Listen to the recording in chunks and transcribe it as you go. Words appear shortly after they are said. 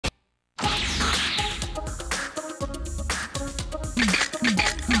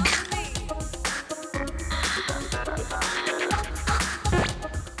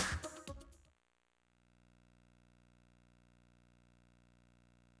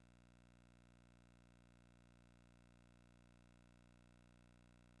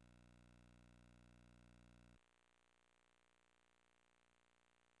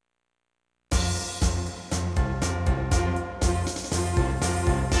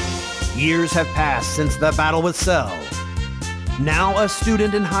Years have passed since the battle with Cell. Now a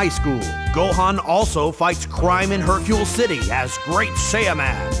student in high school, Gohan also fights crime in Hercule City as Great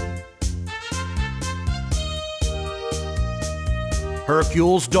Saiyaman.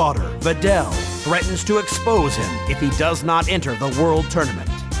 Hercule's daughter, Videl, threatens to expose him if he does not enter the World Tournament.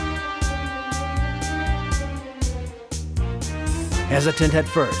 Hesitant at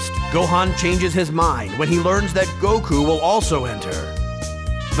first, Gohan changes his mind when he learns that Goku will also enter.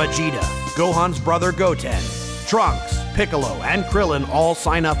 Vegeta, Gohan's brother Goten, Trunks, Piccolo, and Krillin all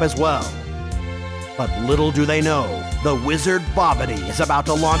sign up as well. But little do they know, the wizard Babidi is about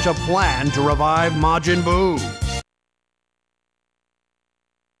to launch a plan to revive Majin Buu.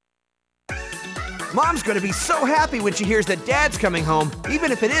 Mom's gonna be so happy when she hears that Dad's coming home,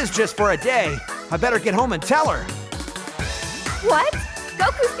 even if it is just for a day. I better get home and tell her. What?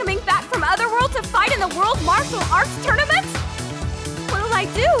 Goku's coming back from Otherworld to fight in the World Martial Arts Tournament? What'll I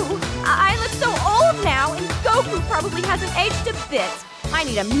do? I look so old now, and Goku probably hasn't aged a bit. I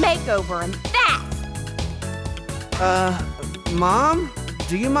need a makeover and that! Mom?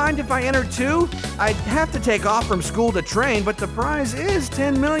 Do you mind if I enter too? I'd have to take off from school to train, but the prize is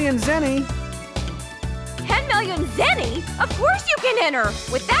 10 million zenny. 10 million zenny? Of course you can enter!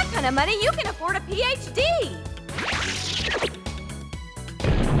 With that kind of money, you can afford a PhD!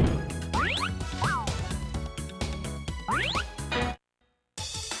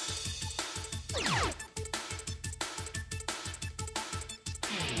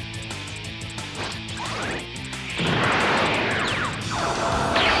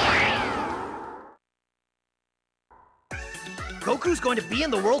 Goku's going to be in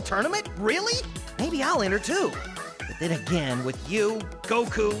the World Tournament? Really? Maybe I'll enter too. But then again, with you,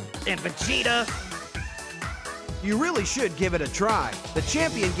 Goku, and Vegeta... You really should give it a try. The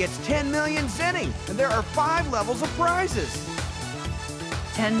champion gets 10 million zenny, and there are 5 levels of prizes.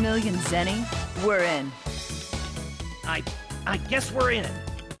 10 million zenny? We're in. I guess we're in.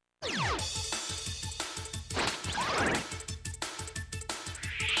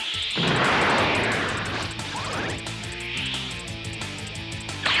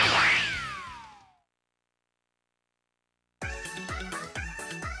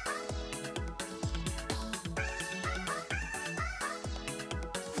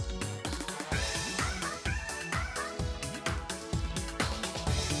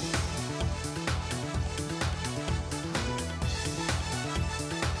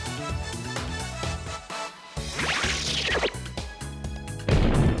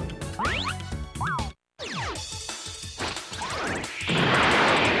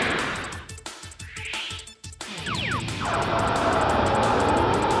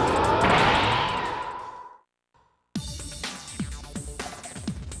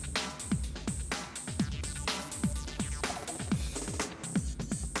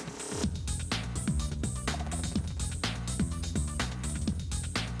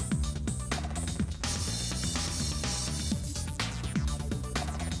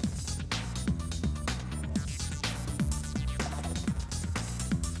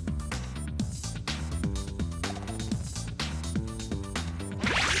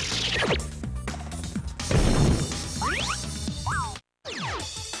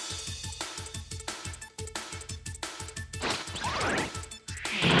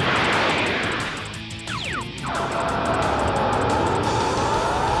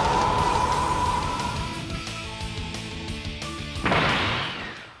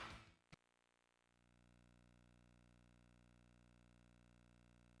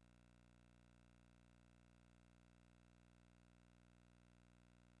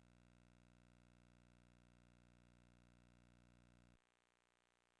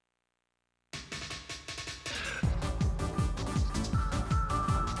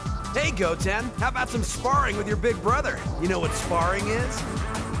 Hey, Goten, how about some sparring with your big brother? You know what sparring is?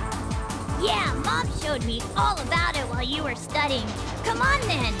 Yeah, Mom showed me all about it while you were studying. Come on,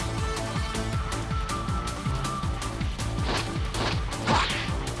 then.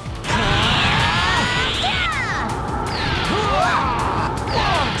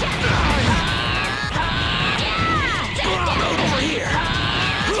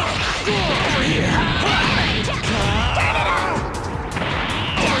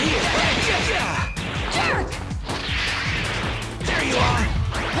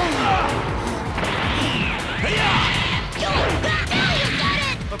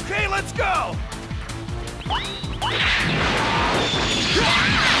 Okay,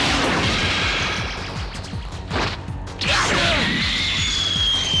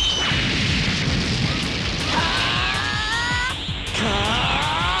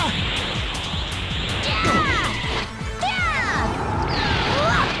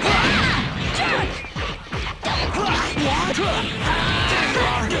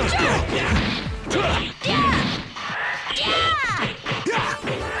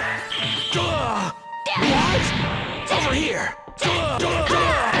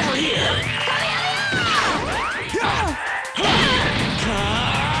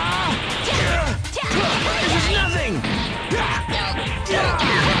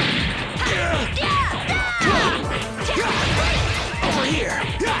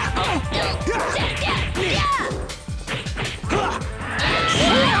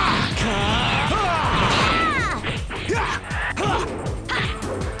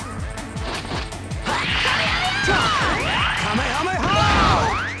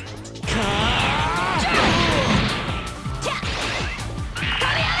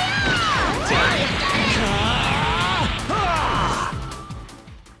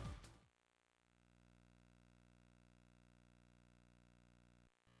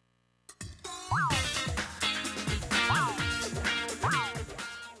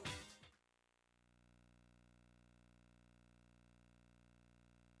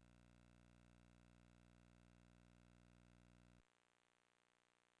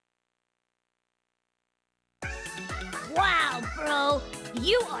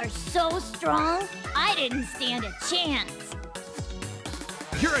 You are so strong, I didn't stand a chance.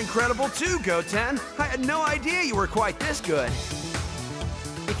 You're incredible too, Goten. I had no idea you were quite this good.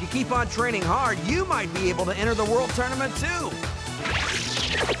 If you keep on training hard, you might be able to enter the World Tournament too.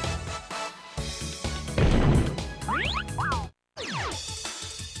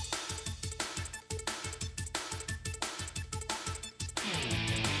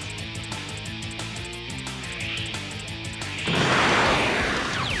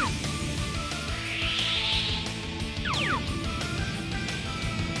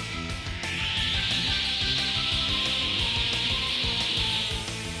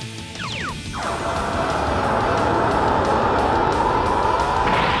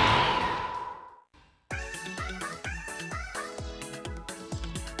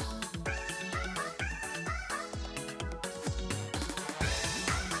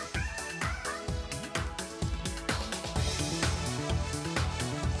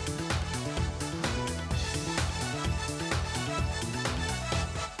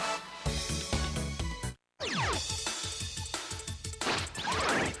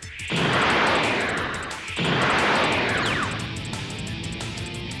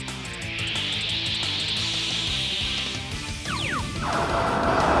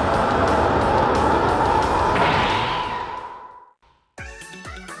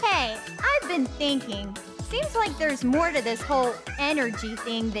 Thinking. Seems like there's more to this whole energy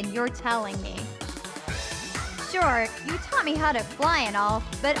thing than you're telling me. Sure, you taught me how to fly and all,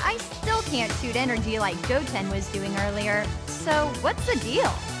 but I still can't shoot energy like Goten was doing earlier. So, what's the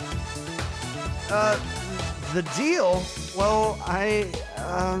deal? The deal? Well,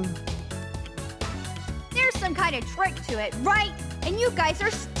 There's some kind of trick to it, right? And you guys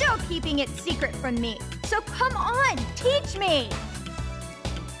are still keeping it secret from me. So come on, teach me!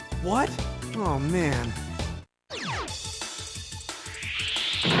 What? Oh, man.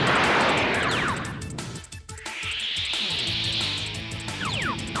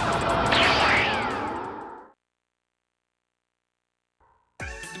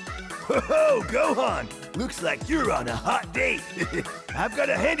 Whoa, Gohan! Looks like you're on a hot date. I've got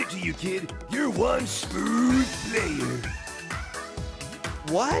to hand it to you, kid. You're one smooth player.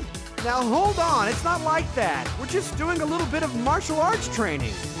 What? Now hold on, it's not like that. We're just doing a little bit of martial arts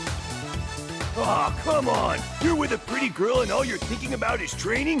training. Aw, come on! You're with a pretty girl and all you're thinking about is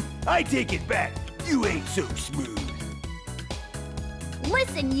training? I take it back. You ain't so smooth.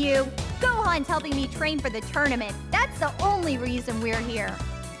 Listen, you! Gohan's helping me train for the tournament. That's the only reason we're here.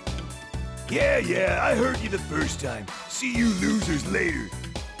 Yeah, I heard you the first time. See you losers later.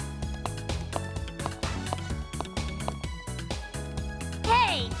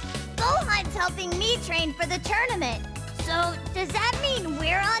 Hey! Gohan's helping me train for the tournament. So, does that mean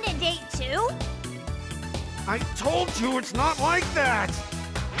we're on a date too? I told you it's not like that!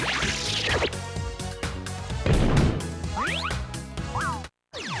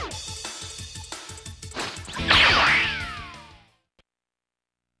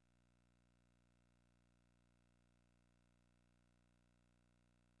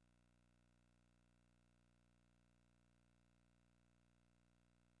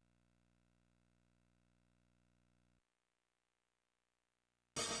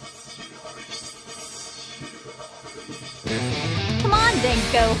 Come on then,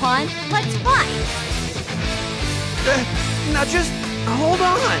 Gohan. Let's fight! Now just hold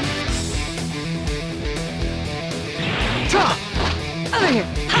on! Over here!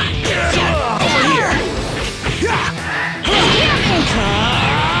 Over here!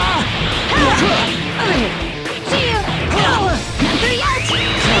 Over here! See you!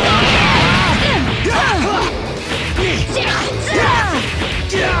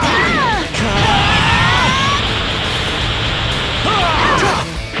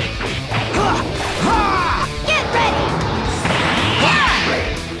 Get ready!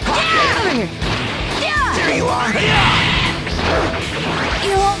 Over here! There you are!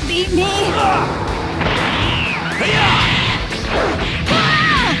 You won't beat me!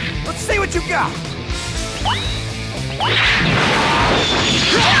 Let's see what you got!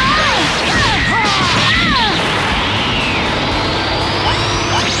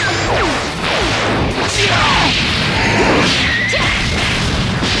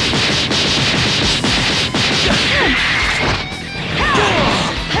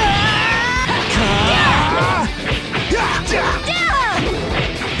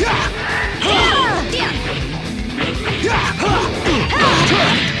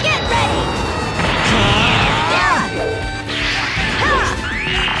 Get ready!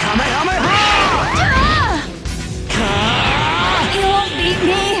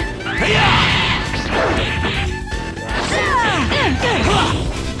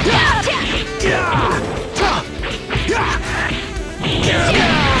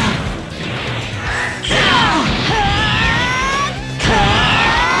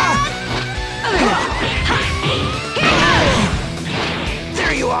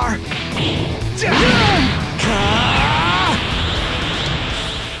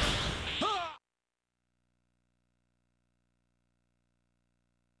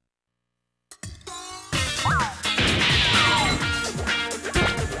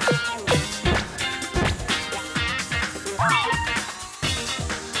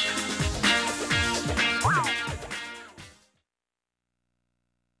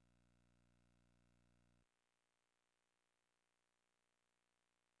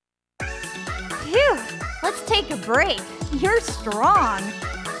 let's take a break. You're strong.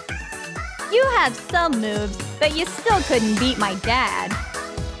 You have some moves, but you still couldn't beat my dad.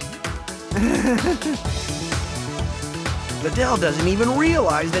 Videl doesn't even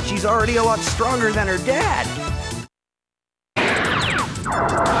realize that she's already a lot stronger than her dad.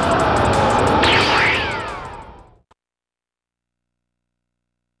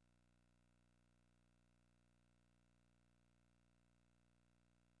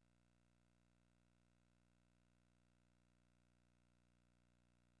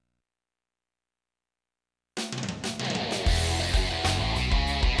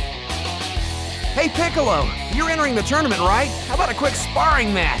 Hey Piccolo, you're entering the tournament, right? How about a quick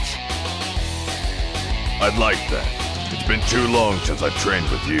sparring match? I'd like that. It's been too long since I've trained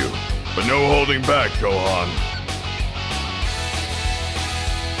with you. But no holding back, Gohan.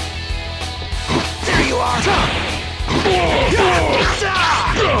 There you are!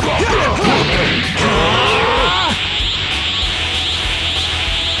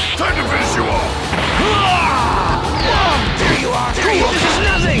 Time to finish you off! There you are! There you are! This is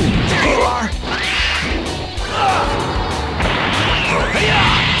nothing! There you are!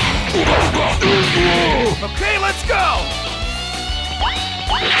 Okay, let's go!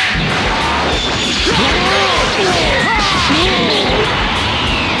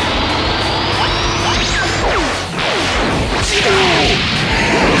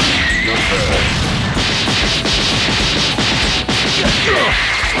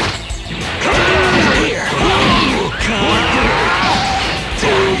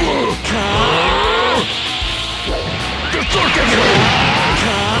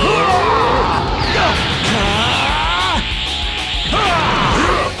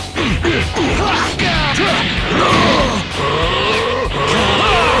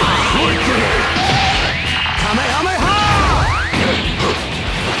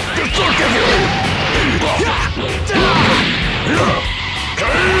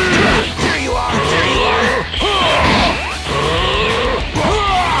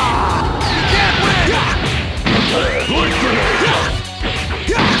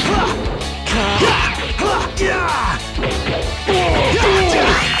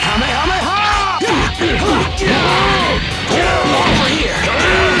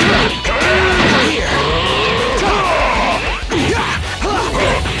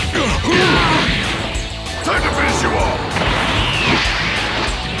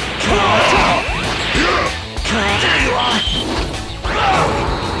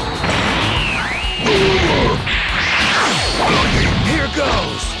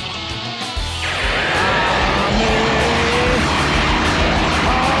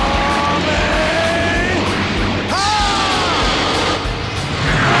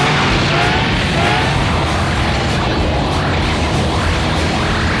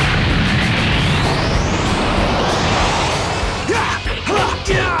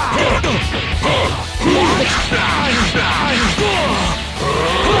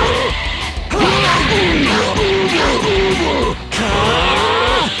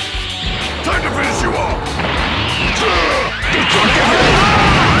 Time to finish you off!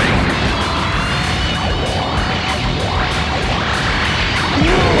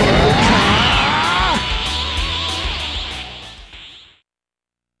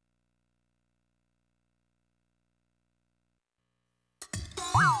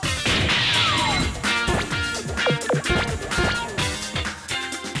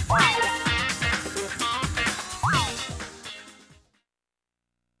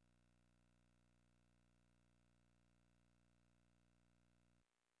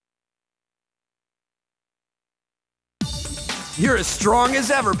 You're as strong as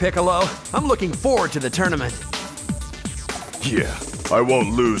ever, Piccolo. I'm looking forward to the tournament. Yeah, I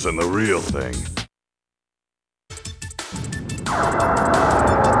won't lose in the real thing.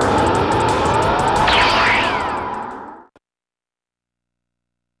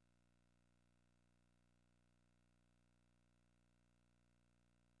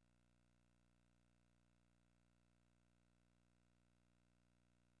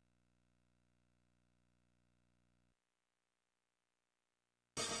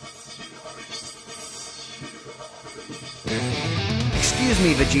 Excuse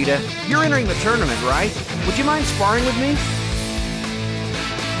me, Vegeta. You're entering the tournament, right? Would you mind sparring with me?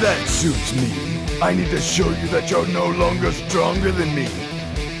 That suits me. I need to show you that you're no longer stronger than me.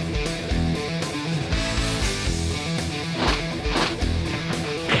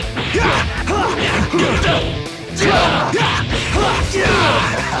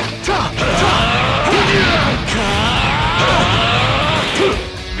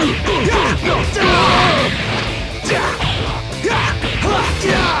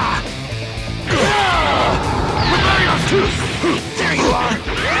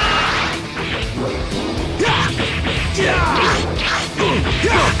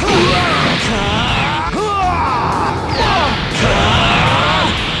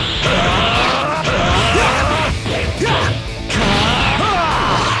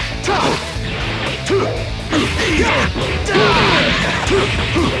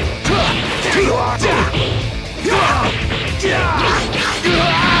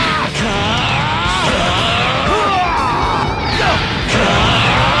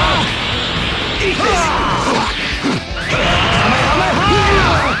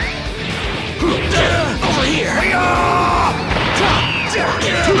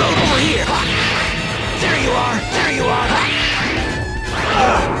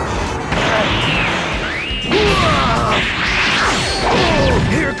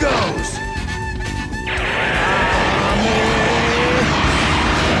 Here goes!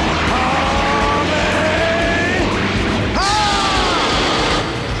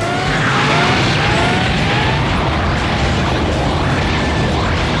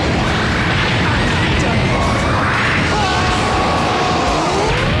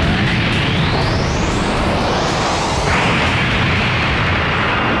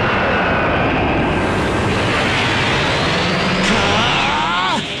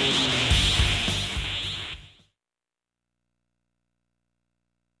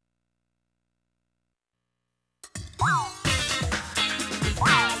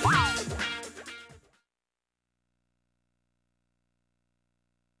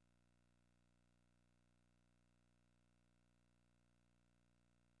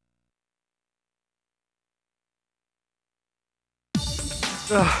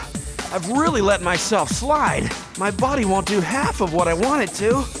 I've really let myself slide. My body won't do half of what I want it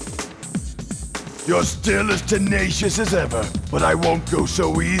to. You're still as tenacious as ever, but I won't go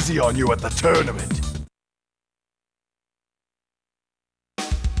so easy on you at the tournament.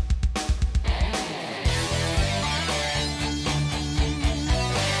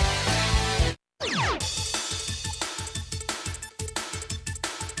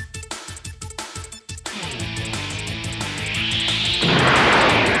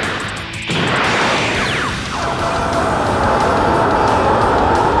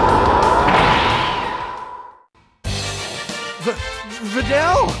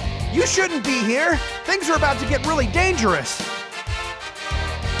 Videl, you shouldn't be here. Things are about to get really dangerous.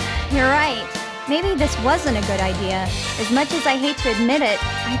 You're right. Maybe this wasn't a good idea. As much as I hate to admit it,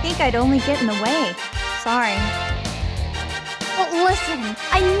 I think I'd only get in the way. Sorry. But listen,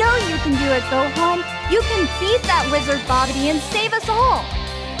 I know you can do it, Gohan. You can beat that wizard Bobbity and save us all.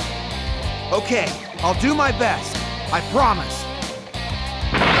 Okay, I'll do my best. I promise.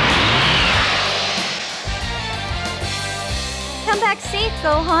 Come back safe,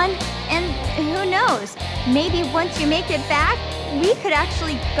 Gohan. And who knows, maybe once you make it back, we could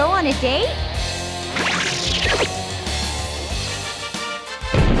actually go on a date?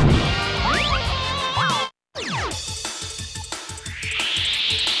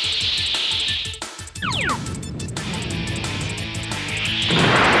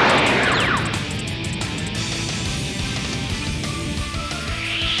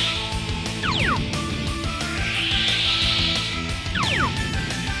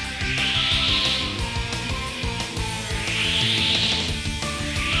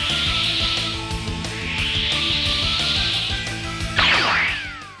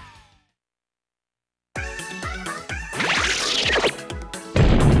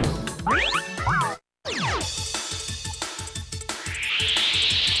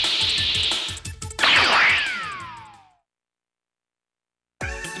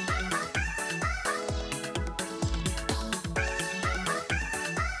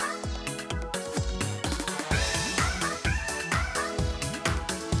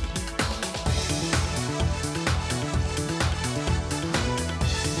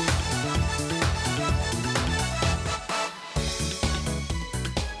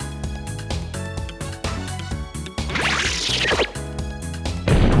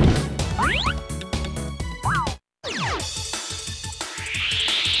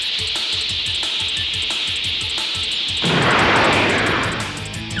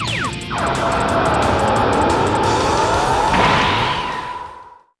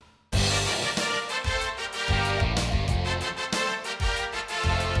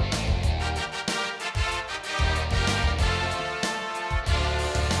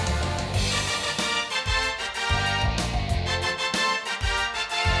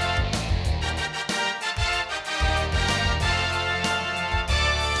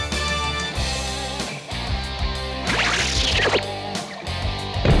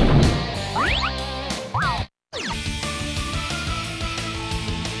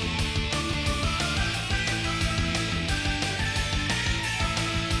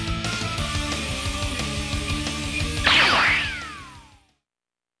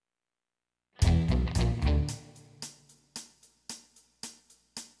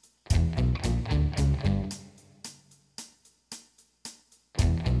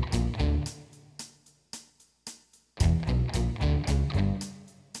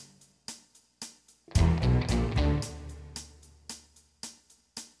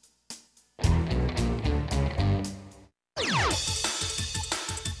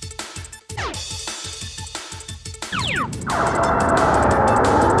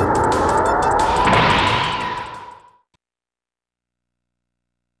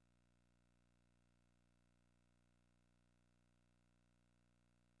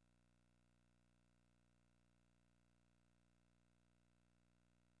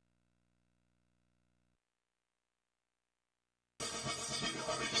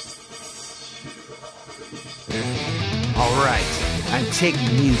 Alright, I'm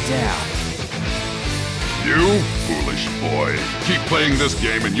taking you down. You foolish boy. Keep playing this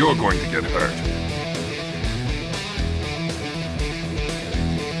game and you're going to get hurt.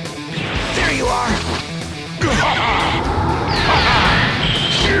 There you are!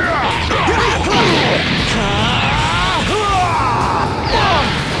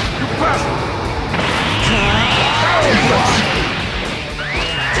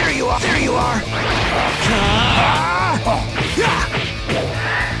 There you are! There you are!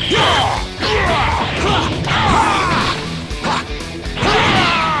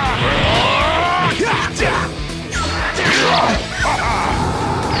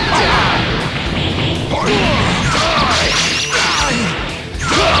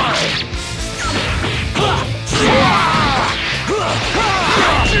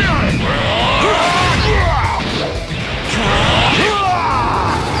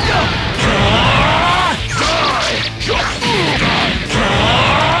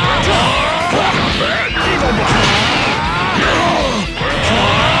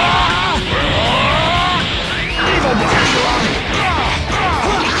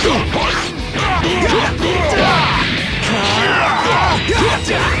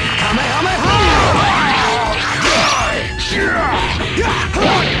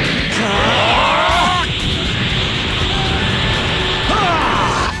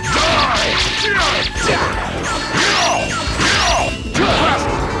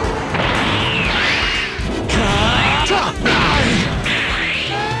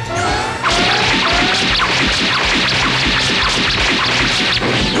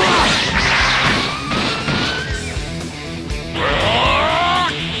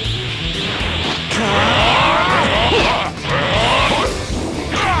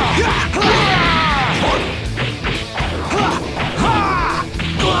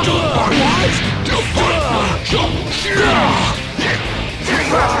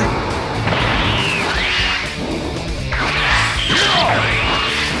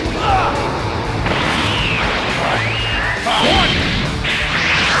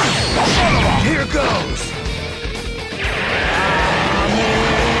 Here goes!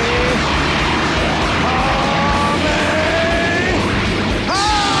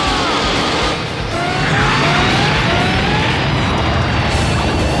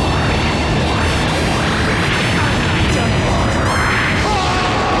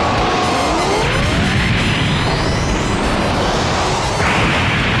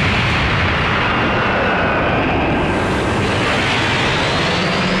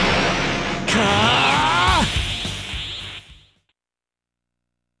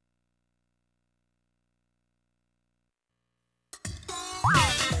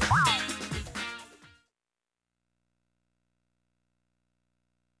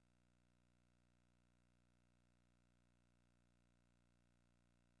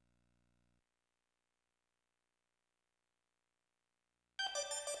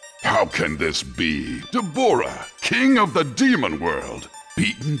 How can this be? Deborah, king of the demon world,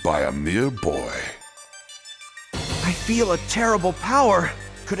 beaten by a mere boy. I feel a terrible power.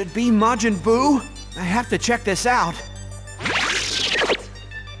 Could it be Majin Buu? I have to check this out.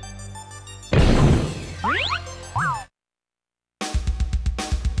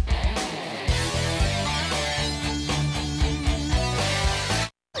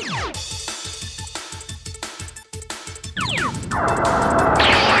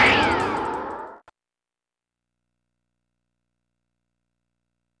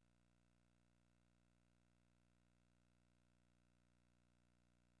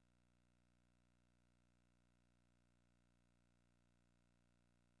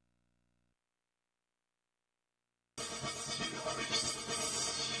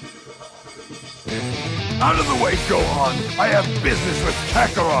 Out of the way, Gohan! I have business with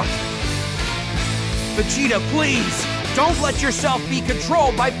Kakarot! Vegeta, please! Don't let yourself be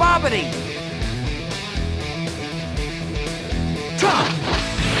controlled by Babidi!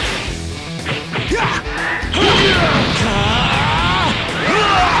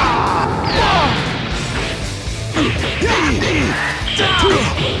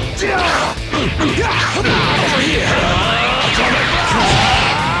 Over here!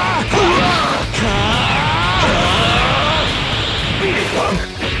 Beat it, punk!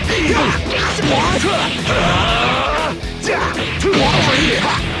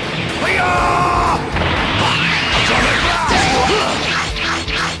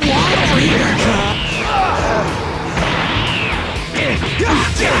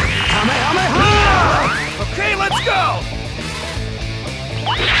 Okay, let's go!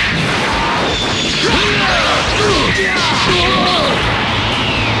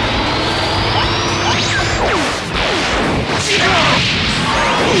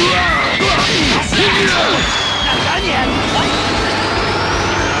 Not done yet!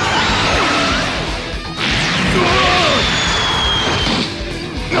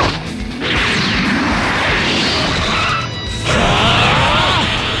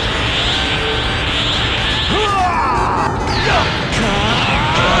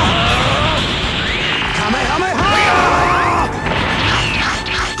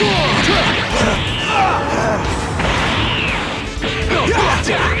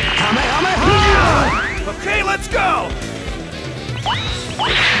 Okay, let's go!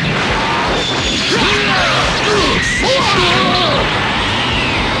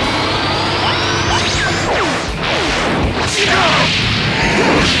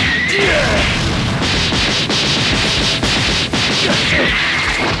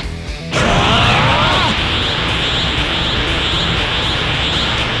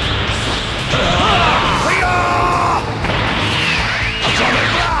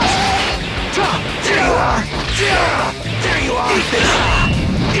 There you are!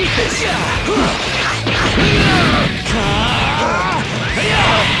 Eat this!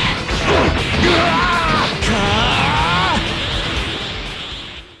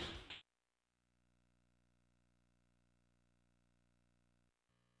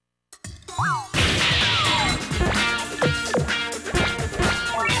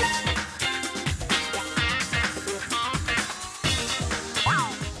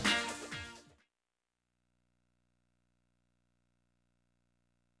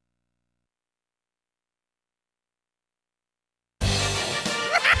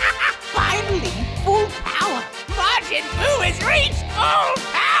 Finally, full power! Majin Buu has reached full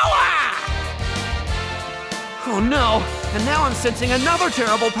power! Oh no! And now I'm sensing another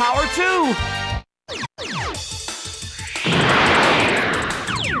terrible power too!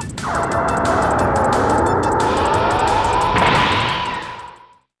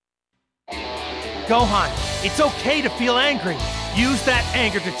 Gohan, it's okay to feel angry. Use that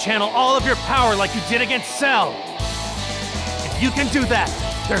anger to channel all of your power like you did against Cell. If you can do that,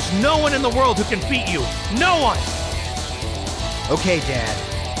 there's no one in the world who can beat you. No one! Okay, Dad.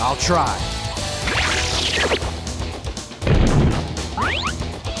 I'll try.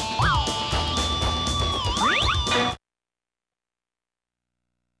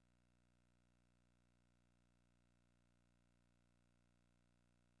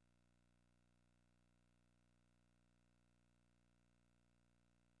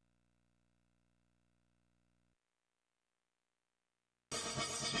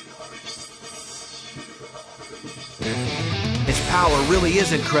 His power really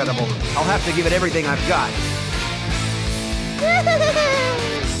is incredible. I'll have to give it everything I've got.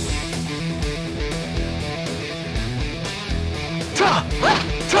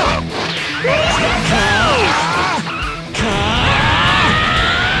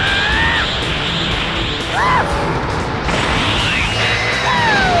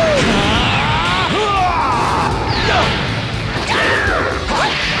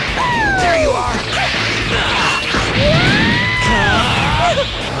 There you are!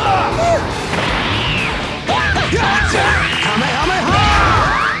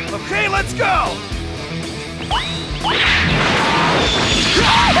 Okay, let's go!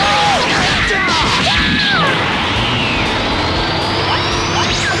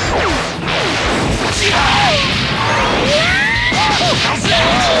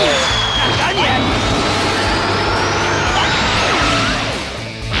 Not done yet!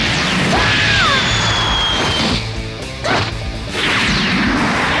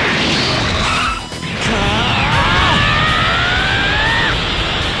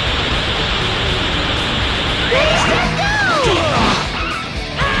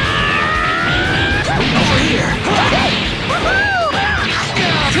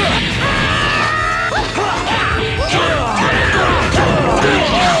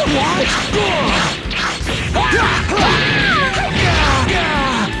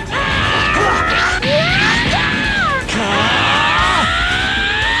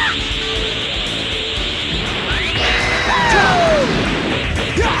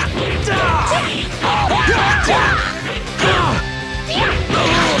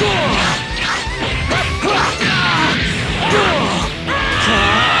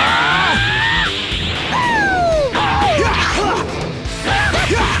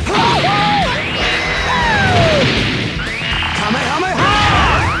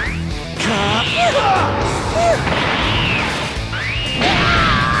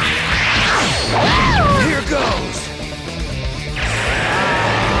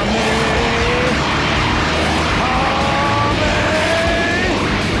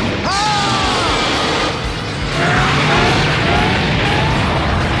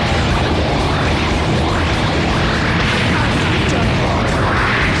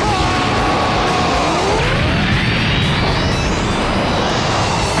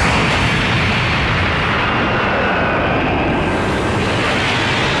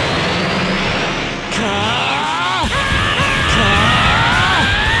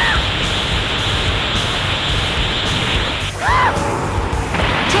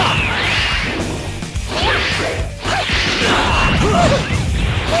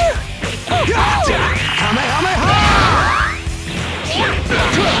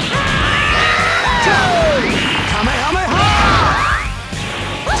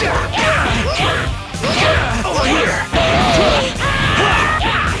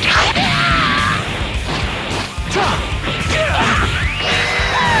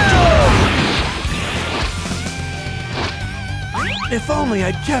 only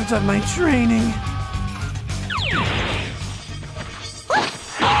I'd kept up my training.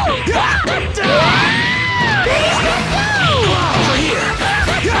 Over here!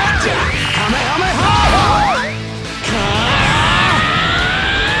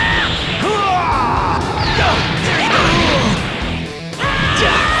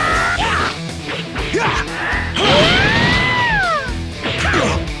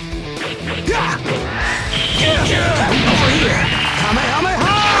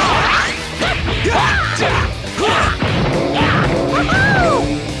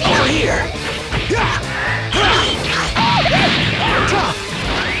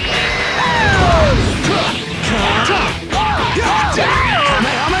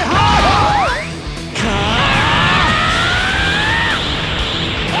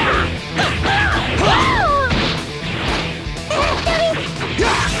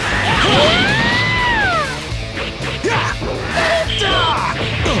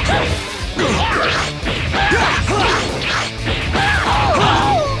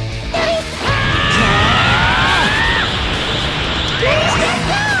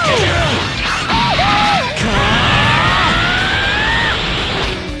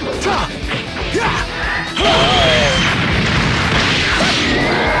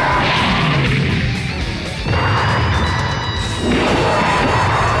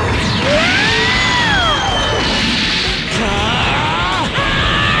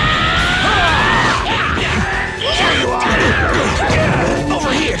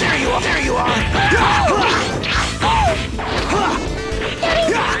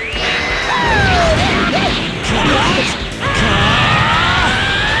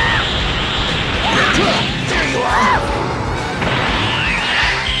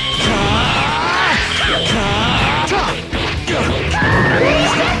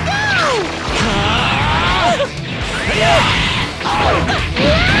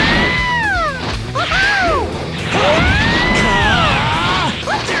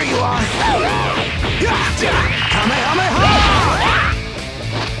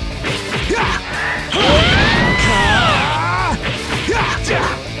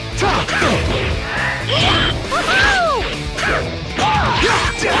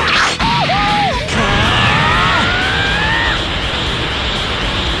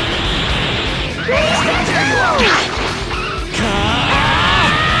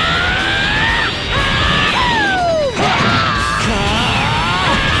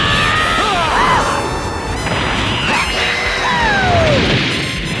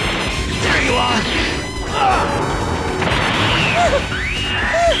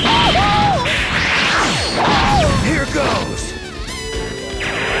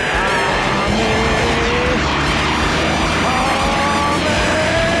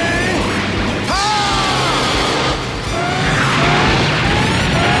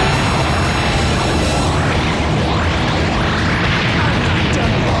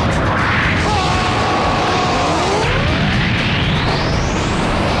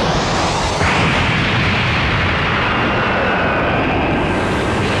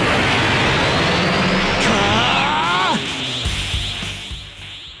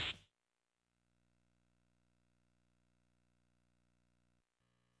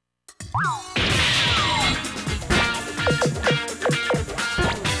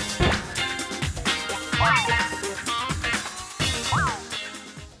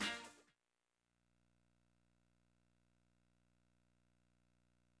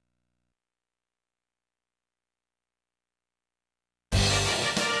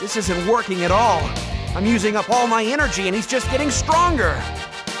 This isn't working at all. I'm using up all my energy and he's just getting stronger.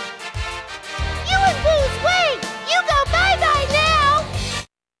 You and Buu's way! You go bye-bye now!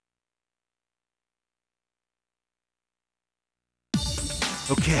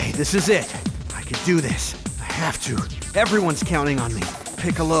 Okay, this is it. I can do this. I have to. Everyone's counting on me.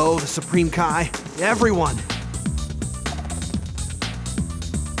 Piccolo, the Supreme Kai, everyone.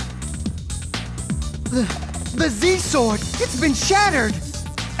 The Z-Sword! It's been shattered!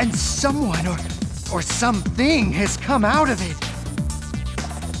 And someone or something has come out of it.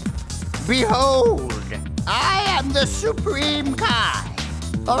 Behold, I am the Supreme Kai.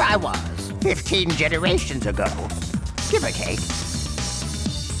 Or I was, 15 generations ago, give or take.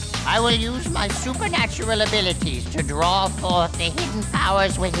 I will use my supernatural abilities to draw forth the hidden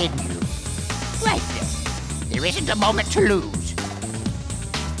powers within you. Right then, there isn't a moment to lose.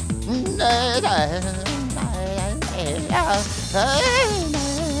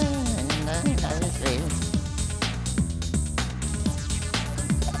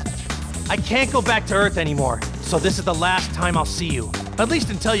 I can't go back to Earth anymore, so this is the last time I'll see you. At least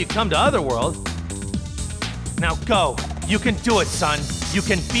until you come to Otherworld. Now go. You can do it, son. You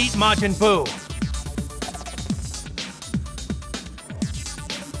can beat Majin Buu.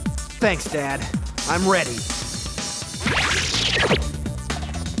 Thanks, Dad. I'm ready.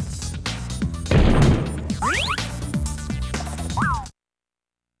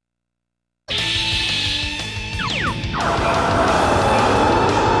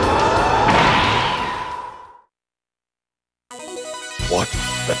 What?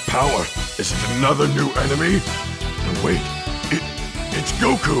 That power? Is it another new enemy? No, wait. It's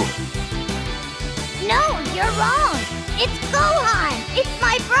Goku! No, you're wrong. It's Gohan. It's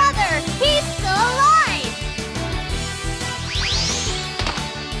my brother. He's still alive.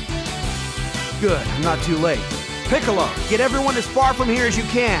 Good, I'm not too late. Piccolo, get everyone as far from here as you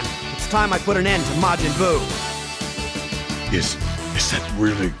can. It's time I put an end to Majin Buu. Is that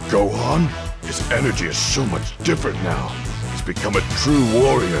really Gohan? His energy is so much different now. He's become a true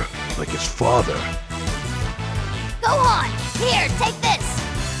warrior, like his father. Gohan, here, take this.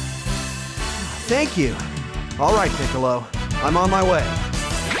 Thank you. All right, Piccolo. I'm on my way.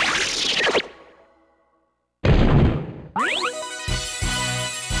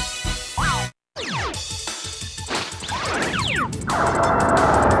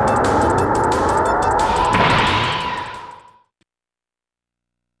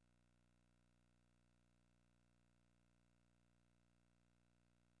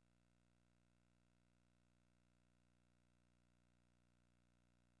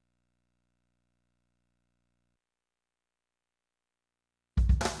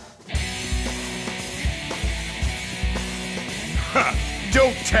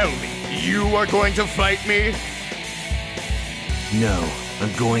 Don't tell me you are going to fight me? No,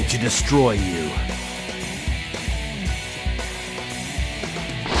 I'm going to destroy you.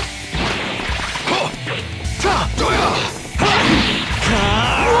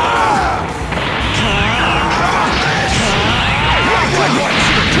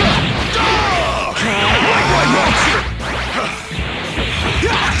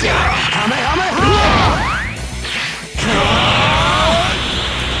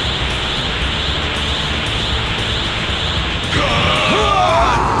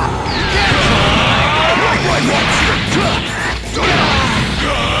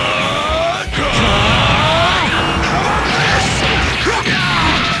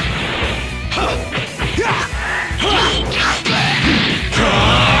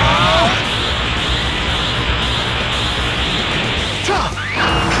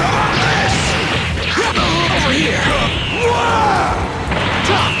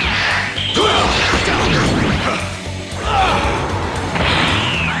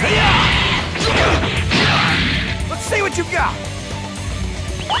 Let's see what you've got!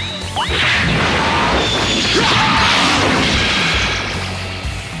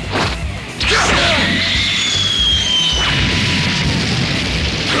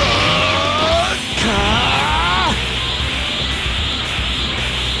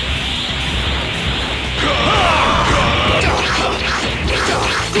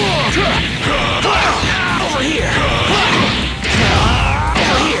 Over here!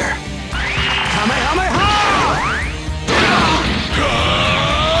 Over here! Kamehameha!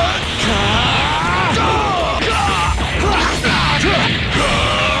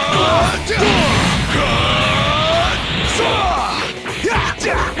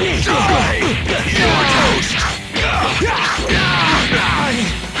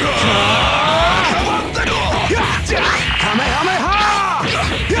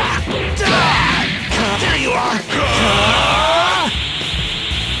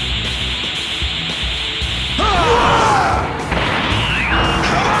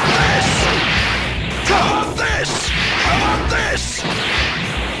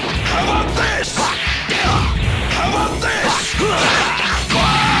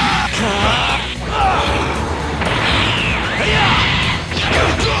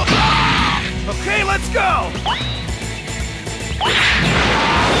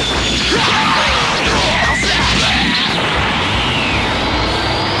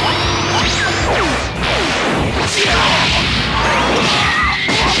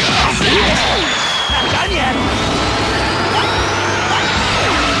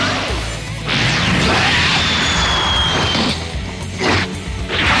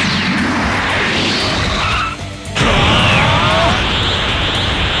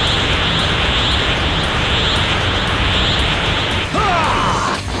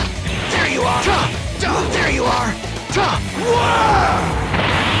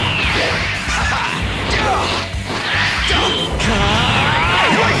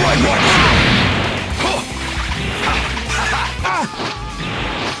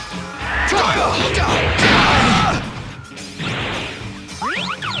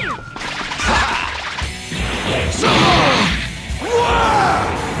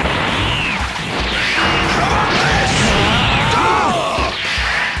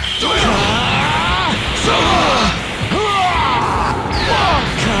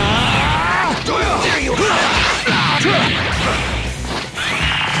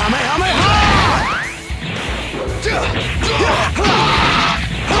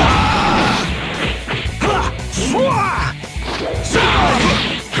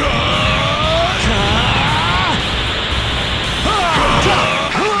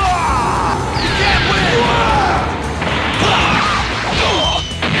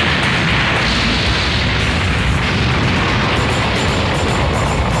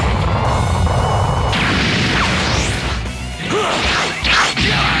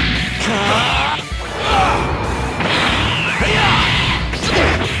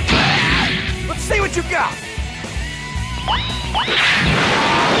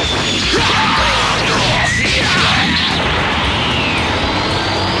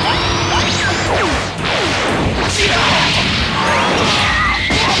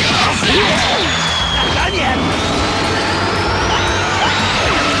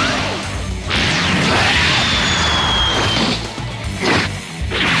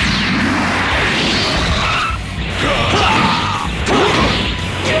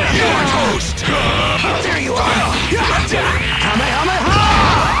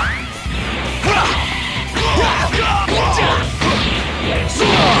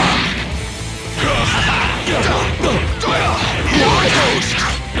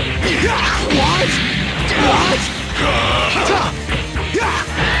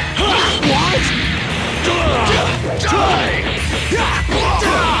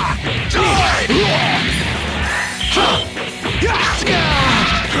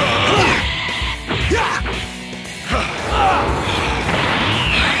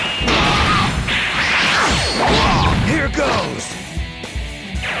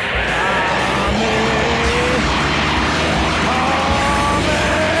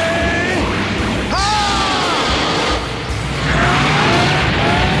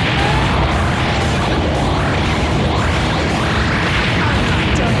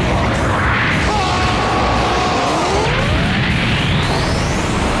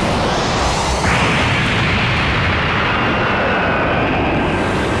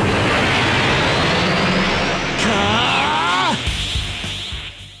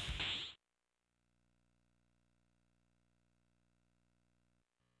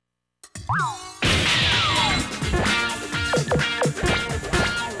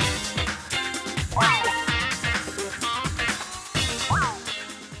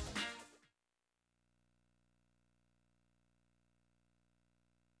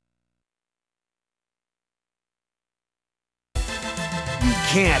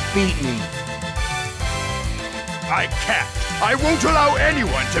 can't beat me. I can't. I won't allow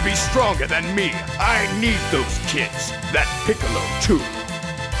anyone to be stronger than me. I need those kids. That Piccolo, too.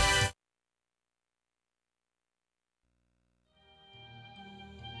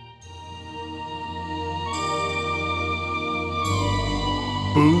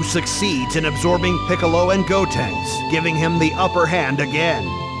 Buu succeeds in absorbing Piccolo and Gotenks, giving him the upper hand again.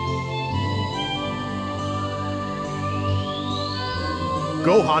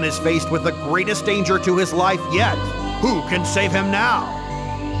 Gohan is faced with the greatest danger to his life yet. Who can save him now?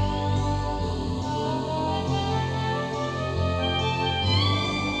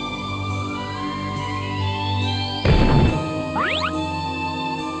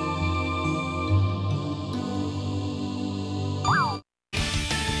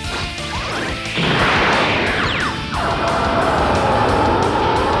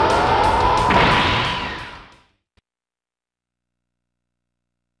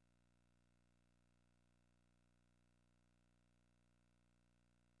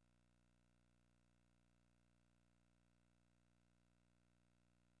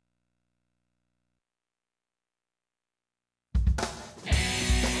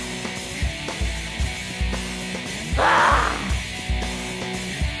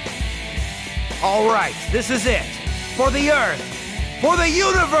 All right, this is it. For the Earth. For the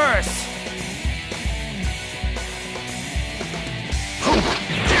universe!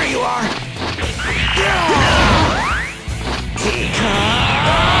 There you are!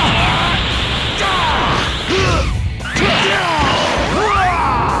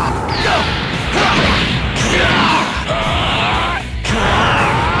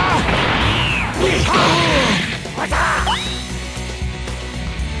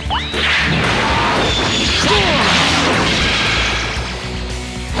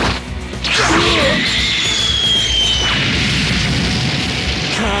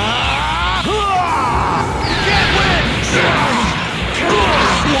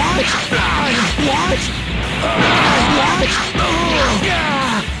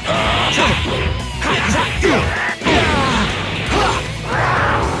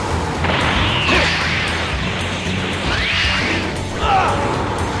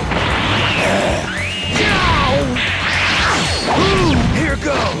 Here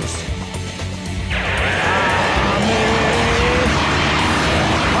goes!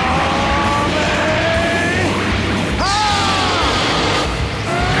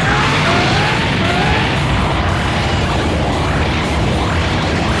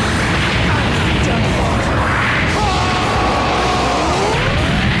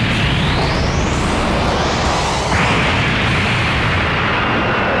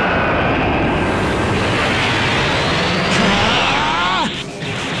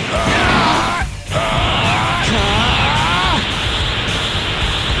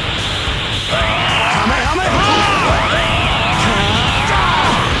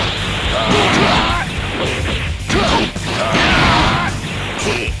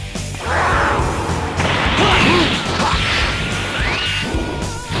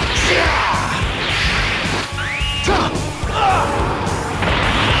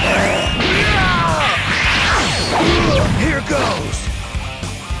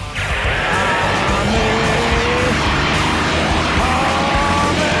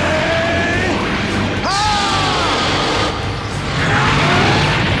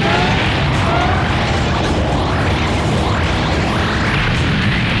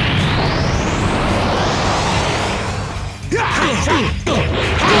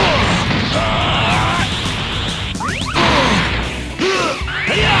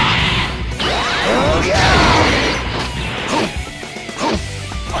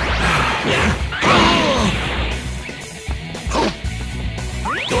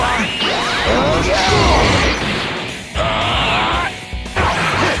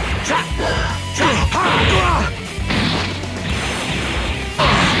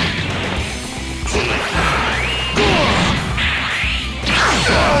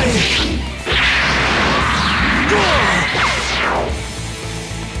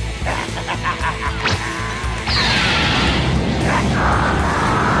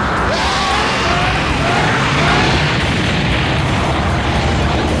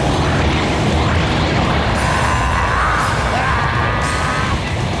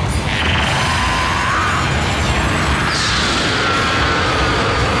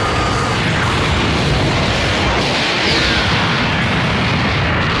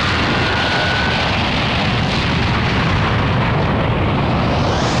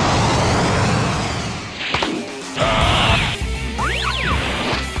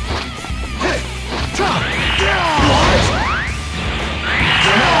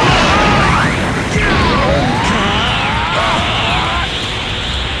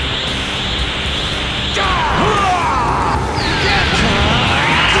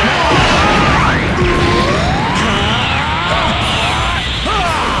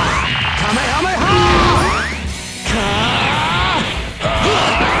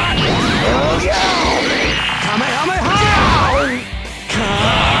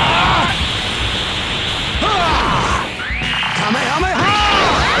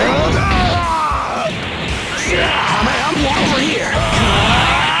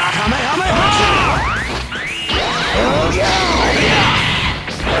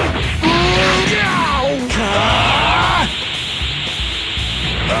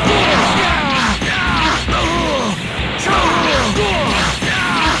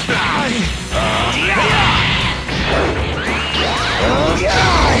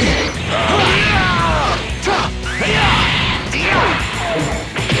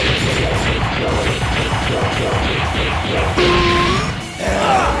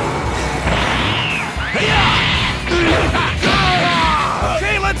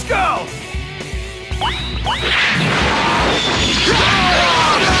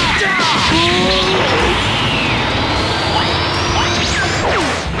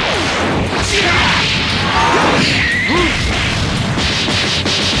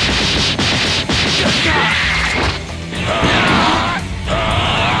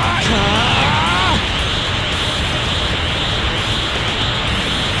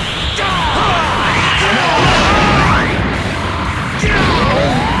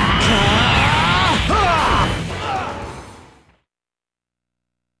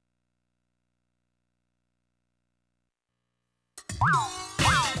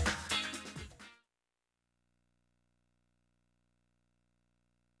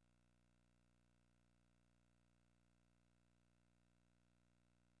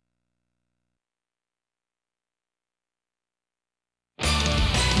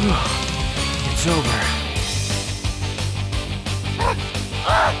 It's over.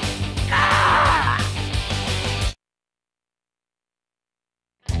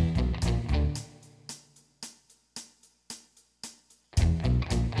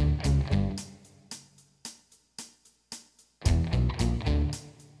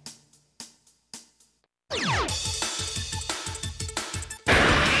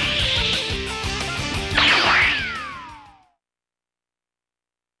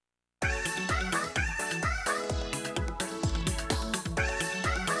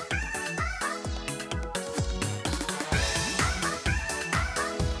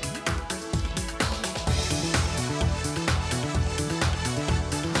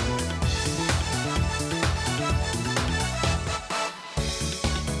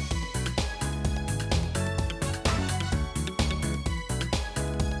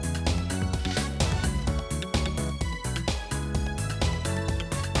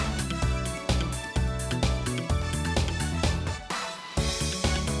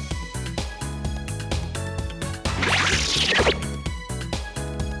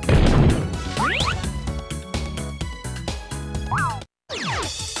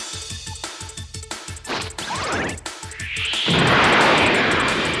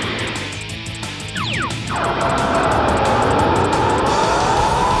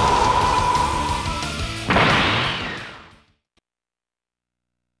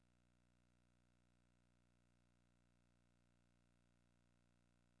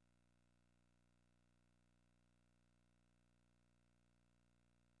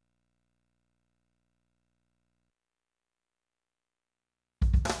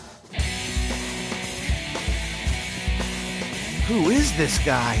 Who is this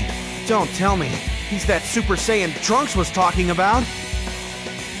guy? Don't tell me. He's that Super Saiyan Trunks was talking about.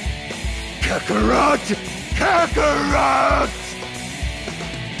 Kakarot! Kakarot!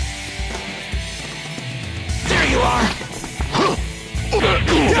 There you are!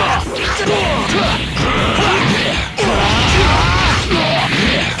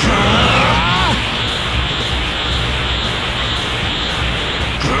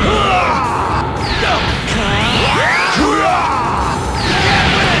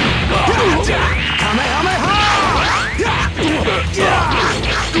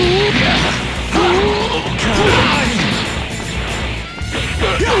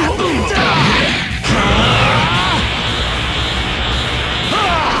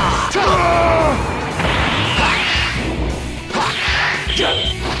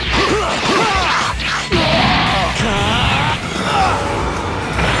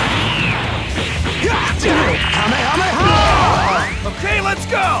 Okay, let's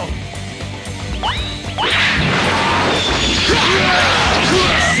go!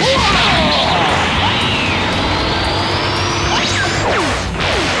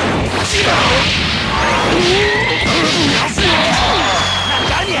 Not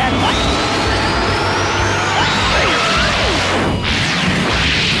done yet!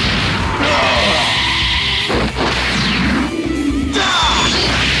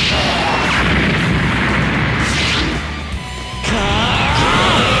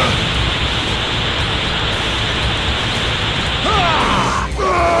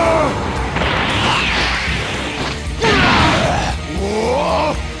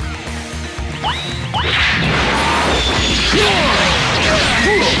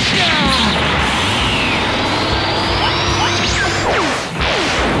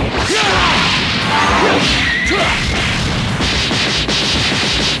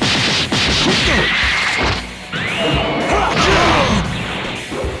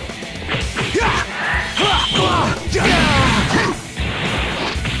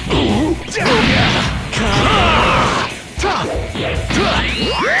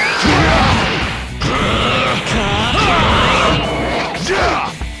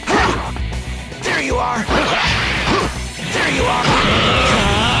 There you are! There you are!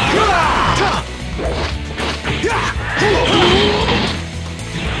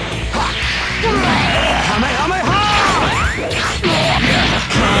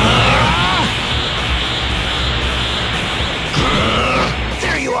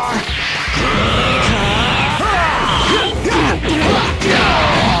 There you are!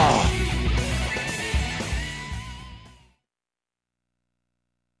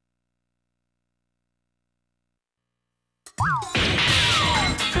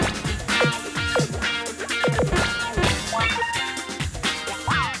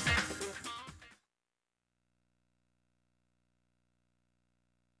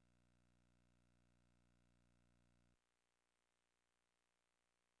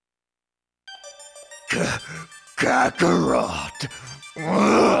 Kakarot!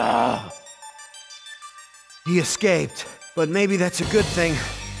 He escaped, but maybe that's a good thing.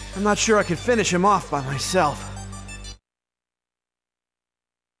 I'm not sure I could finish him off by myself.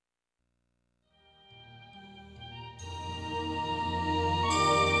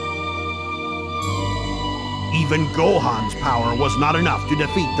 Even Gohan's power was not enough to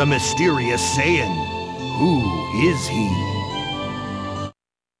defeat the mysterious Saiyan. Who is he?